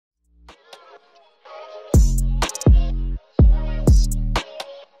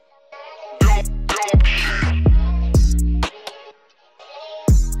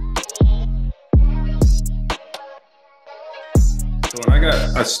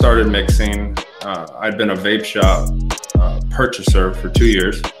I started mixing, I'd been a vape shop purchaser for 2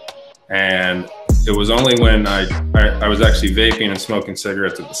 years, and it was only when I was actually vaping and smoking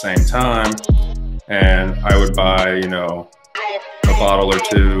cigarettes at the same time, and I would buy, you know, a bottle or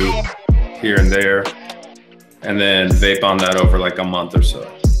two here and there, and then vape on that over like a month or so.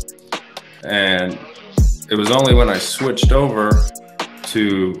 And it was only when I switched over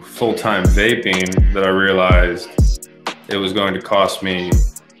to full-time vaping that I realized it was going to cost me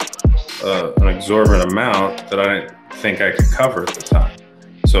an exorbitant amount that I didn't think I could cover at the time.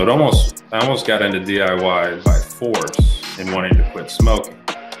 So I almost got into DIY by force in wanting to quit smoking.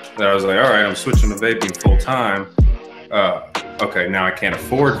 That I was like, all right, I'm switching to vaping full-time. Okay, now I can't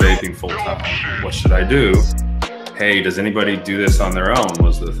afford vaping full-time. What should I do? Hey, does anybody do this on their own,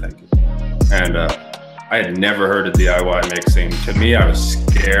 was the thinking. And I had never heard of DIY mixing. To me, I was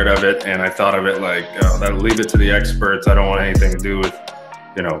scared of it, and I thought of it like, oh, leave it to the experts. I don't want anything to do with,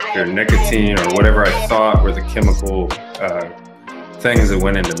 you know, your nicotine or whatever I thought were the chemical things that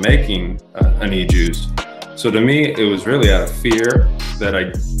went into making an e-juice. So to me, it was really out of fear that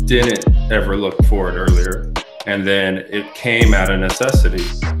I didn't ever look for it earlier. And then it came out of necessity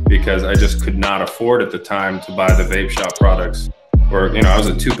because I just could not afford at the time to buy the vape shop products. Or, you know, I was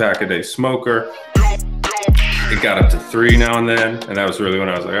a 2-pack-a-day smoker. It got up to 3 now and then, and that was really when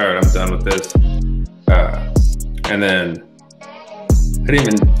I was like, all right, I'm done with this. And then I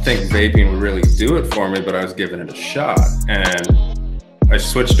didn't even think vaping would really do it for me, but I was giving it a shot. And I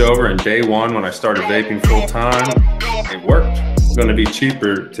switched over, and day one when I started vaping full time, it worked. It's gonna be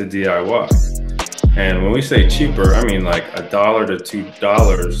cheaper to DIY. And when we say cheaper, I mean like $1 to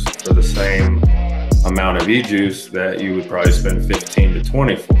 $2 for the same amount of e-juice that you would probably spend 15 to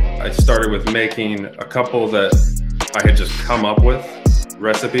 20 for. I started with making a couple that I had just come up with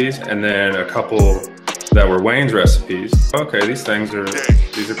recipes, and then a couple that were Wayne's recipes. Okay, these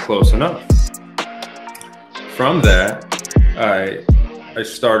are close enough. From that, I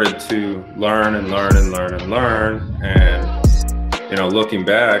started to learn and learn and learn and learn, and you know, looking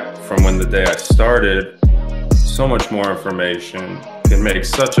back from when the day I started, so much more information can make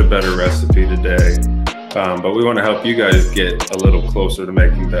such a better recipe today. But we want to help you guys get a little closer to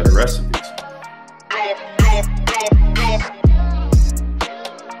making better recipes.